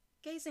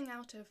Gazing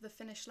out over the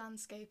Finnish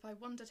landscape, I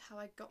wondered how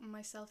I'd gotten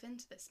myself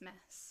into this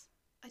mess.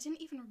 I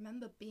didn't even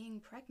remember being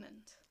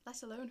pregnant,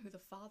 let alone who the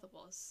father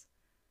was.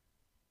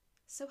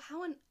 So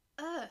how on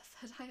earth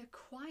had I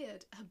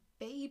acquired a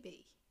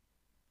baby?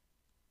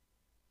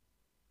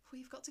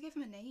 "We've got to give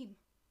him a name,"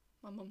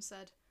 my mum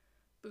said,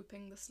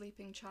 booping the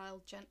sleeping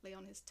child gently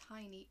on his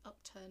tiny,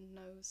 upturned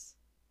nose.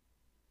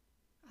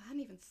 "I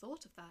hadn't even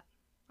thought of that,"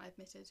 I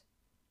admitted.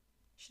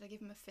 "Should I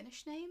give him a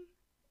Finnish name?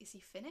 Is he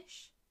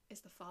Finnish?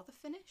 Is the father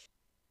Finnish?"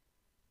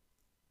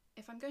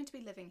 If I'm going to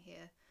be living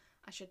here,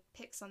 I should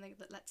pick something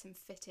that lets him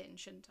fit in,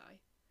 shouldn't I?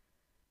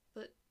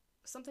 But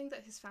something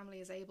that his family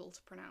is able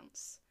to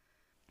pronounce.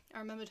 I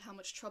remembered how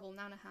much trouble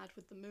Nana had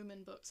with the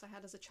Moomin books I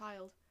had as a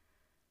child.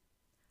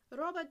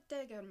 Robert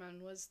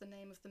Degerman was the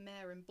name of the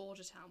mayor in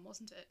Bordertown,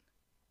 wasn't it?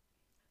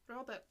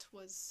 Robert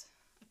was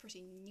a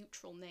pretty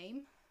neutral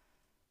name.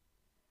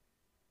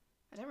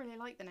 I don't really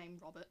like the name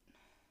Robert.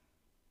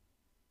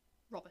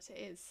 Robert it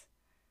is.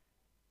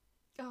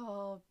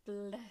 "Oh,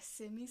 bless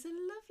him, he's a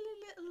lovely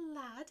little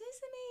lad,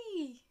 isn't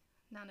he?"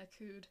 Nana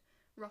cooed,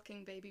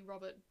 rocking baby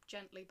Robert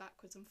gently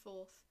backwards and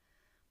forth,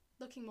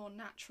 looking more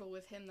natural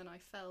with him than I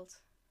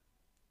felt.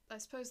 I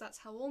suppose that's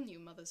how all new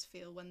mothers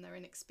feel when they're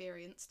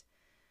inexperienced.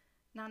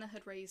 Nana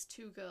had raised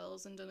 2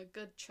 girls and done a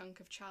good chunk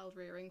of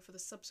child-rearing for the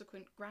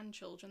subsequent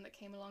grandchildren that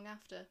came along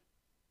after.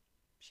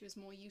 She was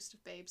more used to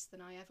babes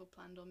than I ever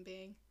planned on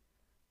being.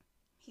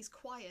 "He's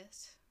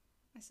quiet,"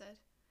 I said.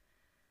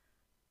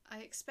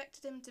 "I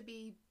expected him to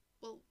be,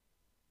 well,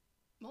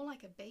 more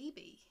like a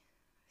baby.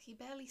 He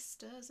barely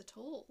stirs at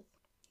all.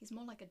 He's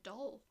more like a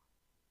doll."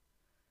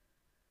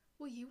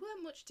 "Well, you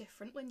weren't much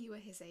different when you were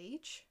his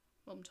age,"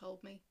 Mum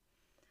told me.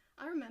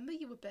 "I remember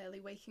you were barely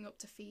waking up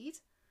to feed.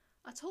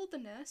 I told the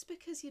nurse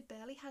because you'd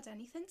barely had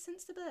anything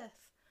since the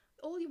birth.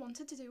 All you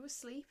wanted to do was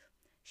sleep.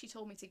 She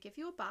told me to give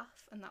you a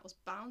bath, and that was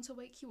bound to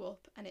wake you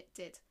up, and it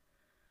did.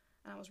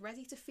 And I was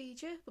ready to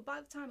feed you, but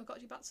by the time I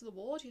got you back to the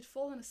ward, you'd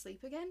fallen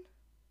asleep again."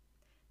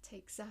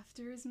 "Takes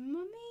after his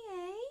mummy,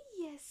 eh?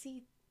 Yes,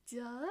 he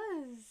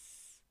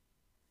does."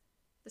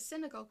 The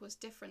synagogue was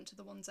different to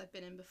the ones I'd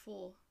been in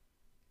before.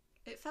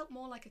 It felt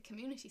more like a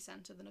community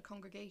centre than a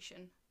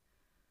congregation.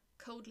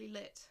 Coldly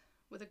lit,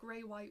 with a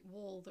grey-white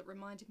wall that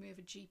reminded me of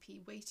a GP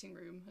waiting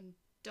room and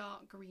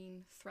dark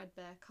green,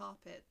 threadbare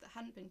carpet that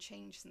hadn't been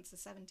changed since the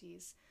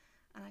 70s,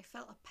 and I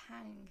felt a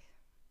pang,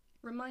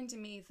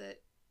 reminding me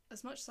that,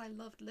 as much as I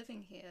loved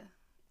living here,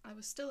 I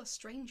was still a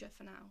stranger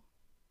for now.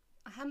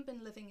 I hadn't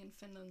been living in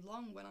Finland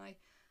long when I,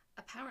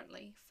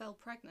 apparently, fell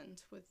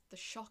pregnant. With the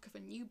shock of a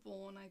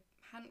newborn, I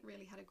hadn't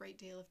really had a great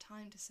deal of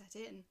time to set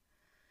in.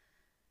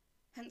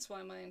 Hence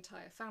why my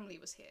entire family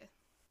was here.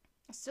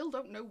 "I still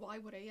don't know why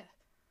we're here,"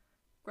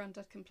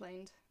 Grandad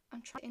complained.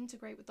 "I'm trying to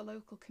integrate with the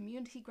local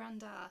community,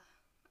 Grandad,"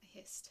 I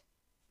hissed.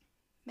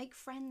 "Make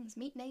friends,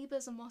 meet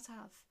neighbours and what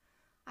have.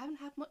 I haven't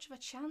had much of a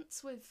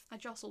chance with—" I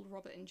jostled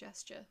Robert in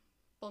gesture,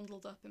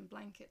 bundled up in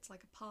blankets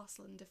like a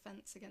parcel in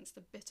defence against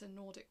the bitter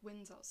Nordic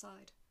winds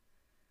outside.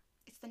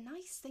 "It's the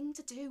nice thing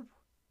to do,"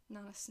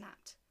 Nana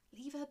snapped.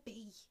 "Leave her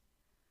be."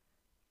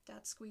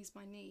 Dad squeezed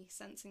my knee,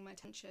 sensing my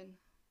tension,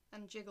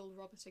 and jiggled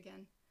Robert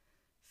again,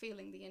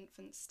 feeling the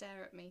infant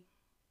stare at me.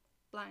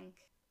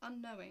 Blank,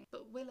 unknowing,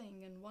 but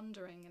willing and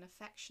wondering and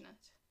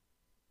affectionate.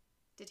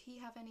 Did he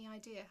have any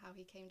idea how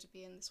he came to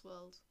be in this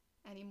world,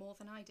 any more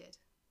than I did?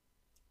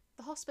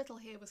 The hospital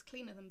here was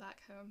cleaner than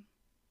back home.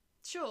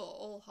 Sure,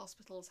 all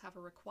hospitals have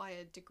a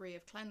required degree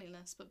of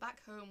cleanliness, but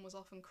back home was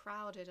often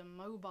crowded and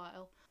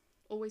mobile,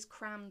 always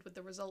crammed with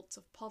the results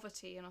of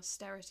poverty and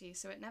austerity,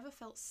 so it never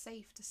felt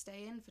safe to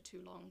stay in for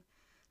too long,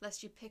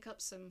 lest you pick up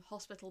some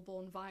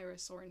hospital-borne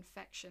virus or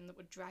infection that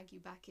would drag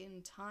you back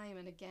in time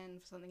and again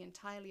for something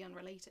entirely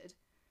unrelated.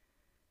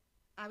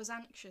 I was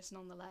anxious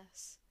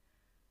nonetheless.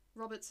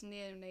 Robert's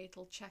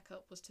neonatal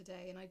checkup was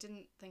today, and I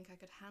didn't think I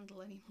could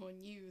handle any more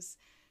news,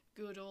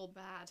 good or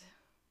bad.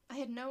 I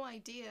had no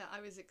idea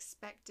I was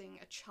expecting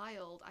a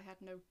child. I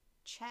had no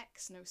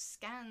checks, no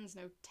scans,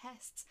 no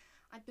tests.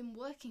 I'd been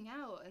working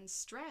out and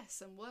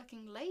stress and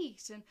working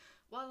late, and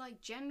while I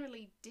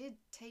generally did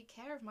take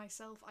care of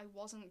myself, I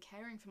wasn't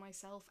caring for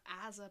myself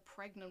as a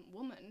pregnant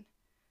woman.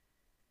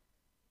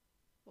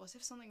 What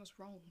if something was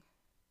wrong?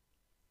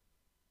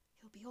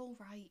 "He'll be all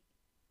right."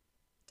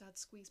 Dad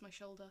squeezed my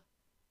shoulder.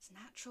 "It's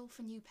natural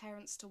for new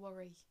parents to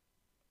worry."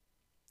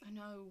 "I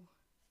know,"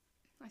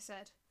 I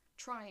said,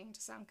 trying to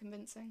sound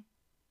convincing.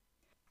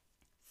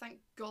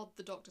 Thank God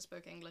the doctor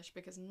spoke English,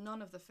 because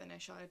none of the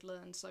Finnish I had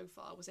learned so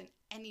far was in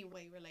any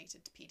way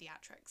related to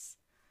paediatrics.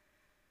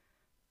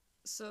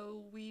 "So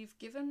we've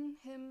given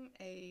him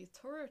a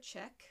thorough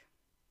check.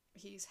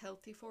 He's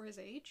healthy for his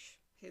age,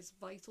 his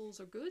vitals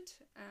are good,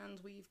 and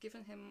we've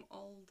given him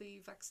all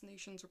the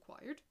vaccinations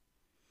required."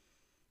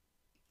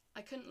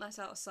 I couldn't let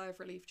out a sigh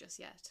of relief just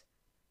yet.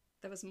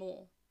 There was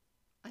more.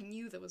 I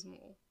knew there was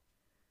more.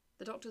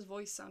 The doctor's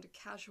voice sounded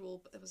casual,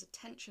 but there was a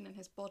tension in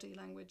his body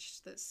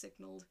language that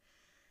signalled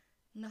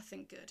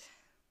nothing good.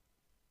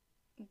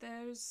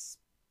 "There's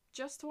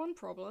just one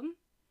problem.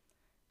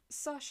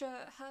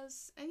 Sasha,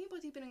 has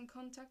anybody been in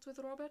contact with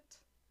Robert?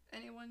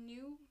 Anyone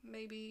new?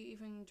 Maybe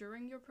even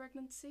during your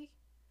pregnancy?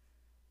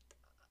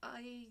 How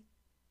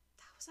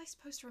was I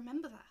supposed to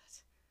remember that?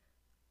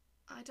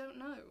 I don't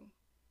know.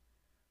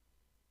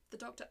 The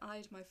doctor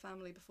eyed my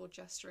family before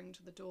gesturing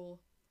to the door.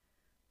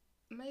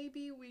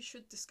 Maybe we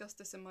should discuss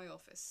this in my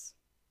office.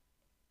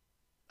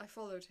 I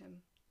followed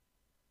him.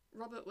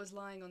 Robert was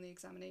lying on the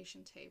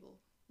examination table,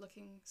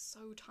 looking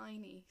so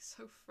tiny,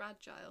 so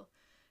fragile,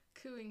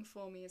 cooing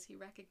for me as he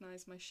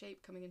recognized my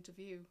shape coming into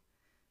view.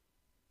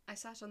 I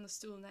sat on the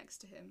stool next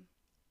to him.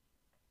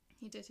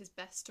 He did his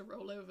best to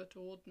roll over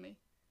toward me.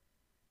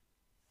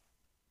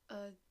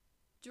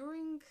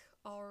 During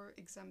our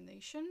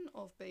examination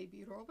of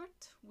baby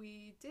Robert,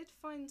 we did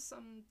find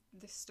some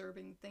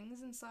disturbing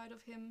things inside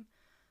of him.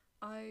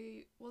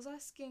 I was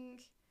asking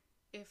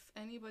if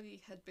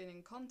anybody had been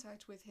in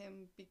contact with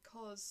him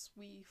because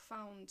we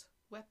found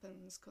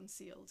weapons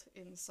concealed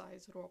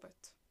inside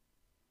Robert.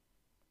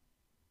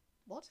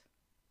 What?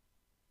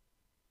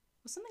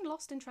 Was something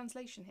lost in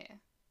translation here?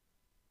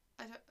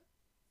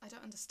 I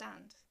don't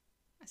understand,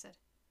 I said.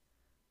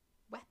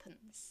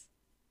 Weapons?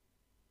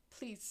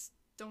 Please,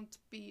 don't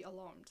be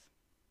alarmed.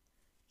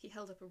 He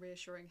held up a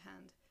reassuring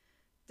hand.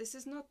 This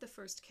is not the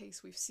first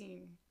case we've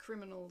seen.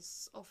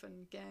 Criminals,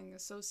 often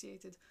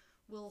gang-associated,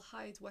 will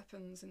hide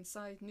weapons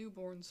inside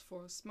newborns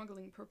for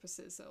smuggling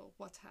purposes or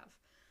what have.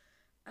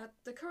 At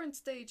the current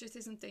stage, it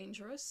isn't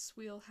dangerous.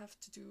 We'll have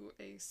to do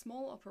a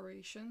small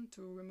operation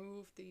to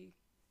remove the...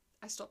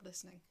 I stopped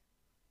listening.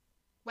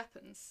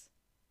 Weapons?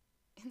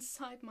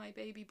 Inside my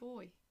baby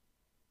boy?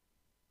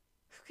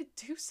 Who could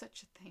do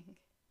such a thing?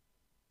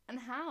 And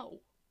how?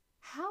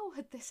 How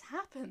had this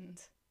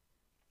happened?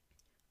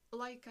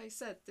 Like I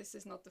said, this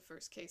is not the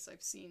first case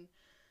I've seen.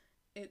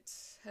 It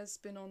has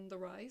been on the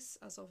rise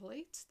as of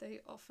late. They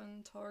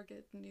often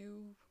target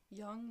new,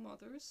 young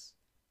mothers.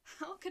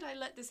 How could I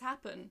let this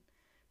happen?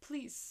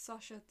 Please,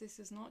 Sasha, this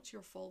is not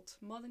your fault.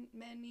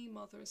 Many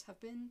mothers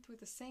have been through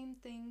the same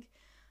thing.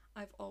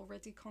 I've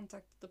already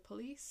contacted the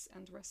police,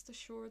 and rest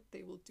assured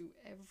they will do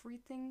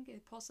everything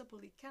it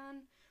possibly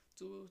can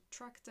to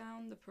track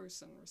down the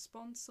person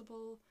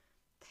responsible.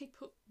 They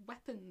put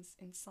weapons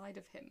inside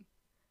of him.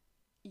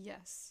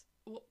 Yes.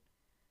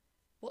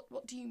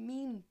 What do you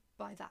mean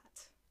by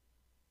that?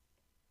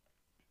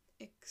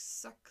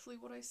 Exactly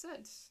what I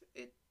said.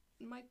 It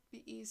might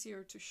be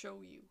easier to show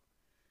you.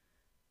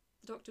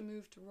 The doctor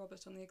moved to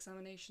Robert on the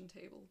examination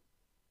table.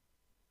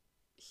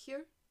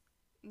 Here,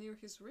 near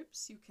his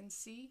ribs, you can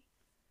see.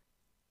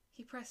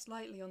 He pressed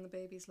lightly on the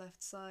baby's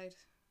left side,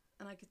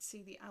 and I could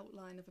see the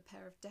outline of a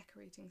pair of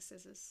decorating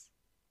scissors,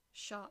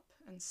 sharp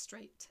and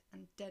straight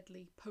and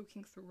deadly,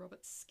 poking through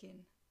Robert's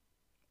skin.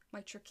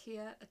 My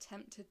trachea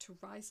attempted to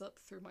rise up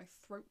through my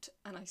throat,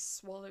 and I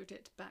swallowed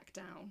it back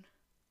down,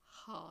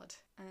 hard.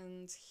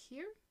 And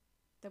here,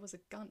 there was a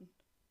gun.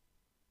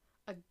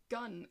 A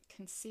gun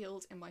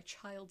concealed in my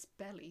child's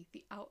belly,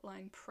 the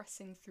outline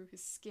pressing through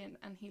his skin,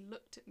 and he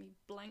looked at me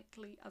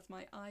blankly as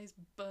my eyes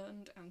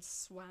burned and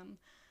swam.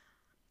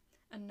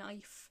 A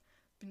knife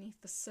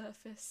beneath the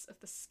surface of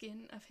the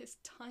skin of his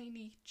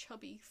tiny,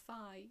 chubby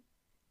thigh.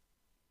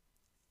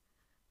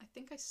 I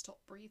think I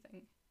stopped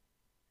breathing.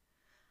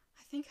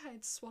 I think I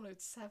had swallowed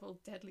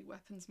several deadly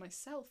weapons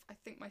myself. I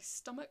think my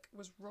stomach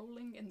was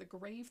rolling in the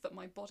grave that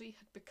my body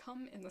had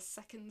become in the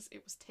seconds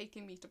it was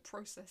taking me to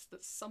process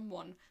that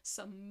someone,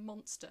 some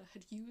monster,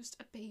 had used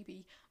a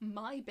baby,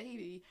 my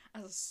baby,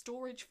 as a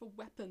storage for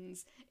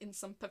weapons in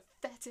some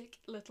pathetic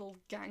little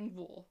gang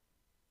war.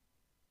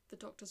 The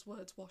doctor's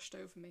words washed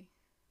over me,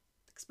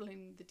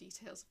 explaining the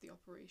details of the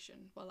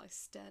operation, while I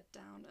stared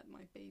down at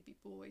my baby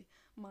boy,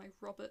 my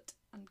Robert,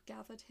 and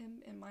gathered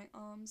him in my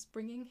arms,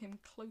 bringing him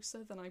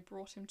closer than I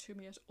brought him to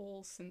me at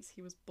all since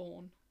he was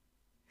born.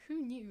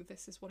 Who knew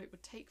this is what it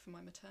would take for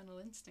my maternal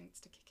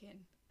instincts to kick in?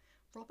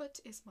 Robert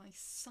is my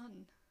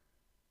son.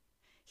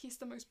 He's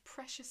the most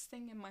precious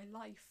thing in my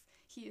life.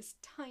 He is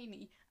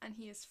tiny, and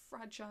he is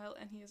fragile,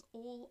 and he is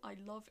all I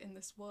love in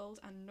this world,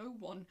 and no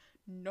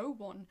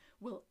one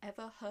will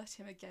ever hurt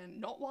him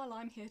again, not while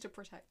I'm here to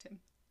protect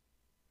him.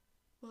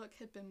 Work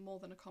had been more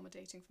than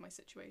accommodating for my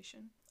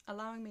situation,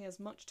 allowing me as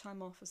much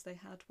time off as they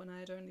had when I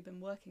had only been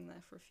working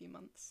there for a few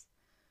months,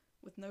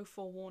 with no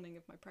forewarning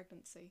of my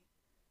pregnancy.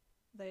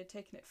 They had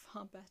taken it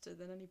far better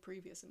than any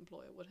previous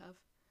employer would have.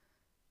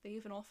 They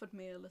even offered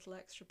me a little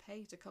extra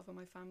pay to cover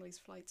my family's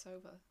flights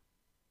over.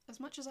 As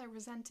much as I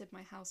resented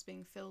my house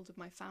being filled with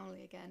my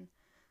family again,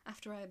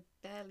 after I had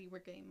barely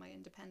regained my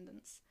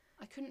independence,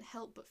 I couldn't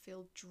help but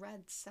feel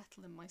dread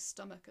settle in my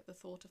stomach at the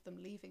thought of them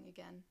leaving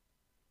again.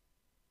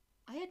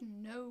 I had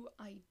no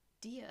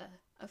idea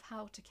of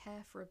how to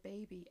care for a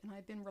baby, and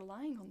I'd been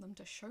relying on them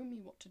to show me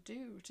what to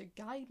do, to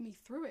guide me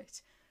through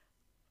it.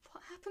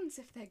 What happens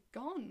if they're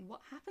gone?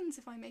 What happens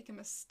if I make a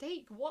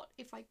mistake? What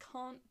if I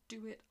can't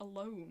do it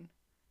alone?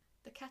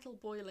 The kettle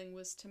boiling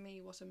was to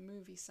me what a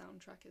movie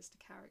soundtrack is to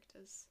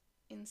characters.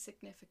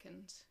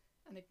 Insignificant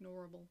and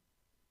ignorable.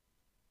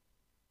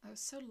 I was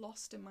so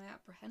lost in my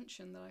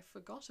apprehension that I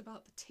forgot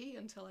about the tea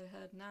until I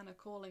heard Nana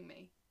calling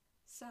me.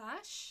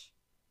 Sash?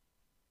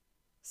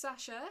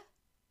 Sasha?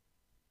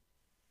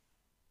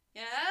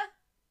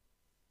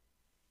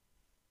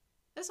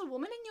 There's a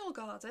woman in your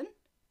garden.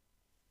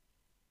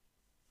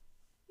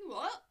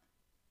 What?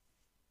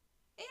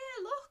 Here,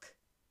 look.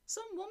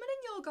 Some woman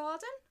in your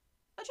garden.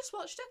 I just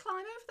watched her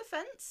climb over the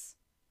fence.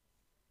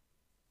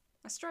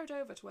 I strode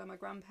over to where my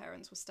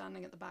grandparents were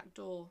standing at the back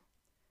door.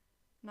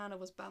 Nana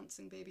was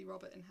bouncing baby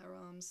Robert in her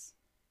arms.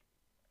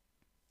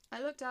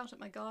 I looked out at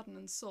my garden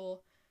and saw,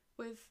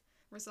 with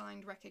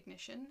resigned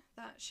recognition,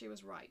 that she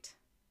was right.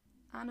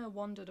 Anna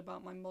wandered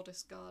about my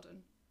modest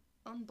garden,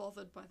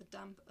 unbothered by the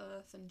damp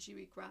earth and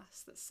dewy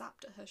grass that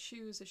sapped at her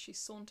shoes as she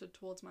sauntered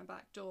towards my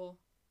back door.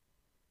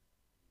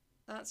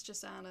 That's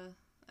just Anna,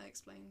 I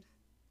explained.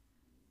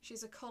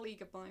 She's a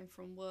colleague of mine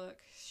from work.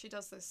 She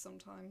does this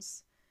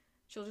sometimes.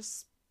 She'll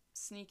just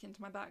sneak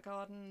into my back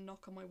garden and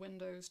knock on my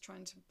windows,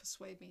 trying to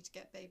persuade me to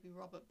get baby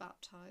Robert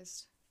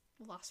baptised.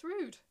 Well, that's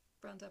rude,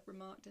 Brandeb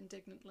remarked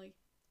indignantly.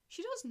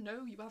 She does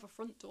know you have a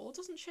front door,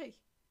 doesn't she?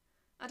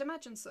 I'd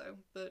imagine so,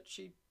 but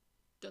she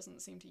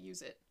doesn't seem to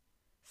use it.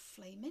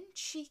 Flamin'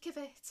 cheek of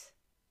it.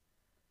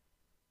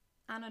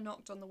 Anna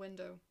knocked on the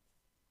window.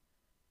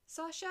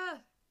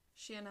 Sasha,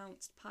 she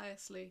announced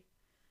piously,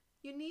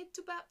 you need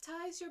to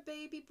baptise your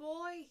baby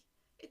boy.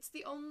 It's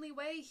the only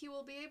way he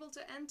will be able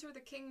to enter the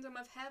kingdom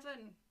of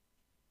heaven.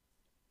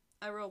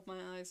 I rolled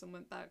my eyes and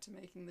went back to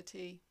making the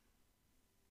tea.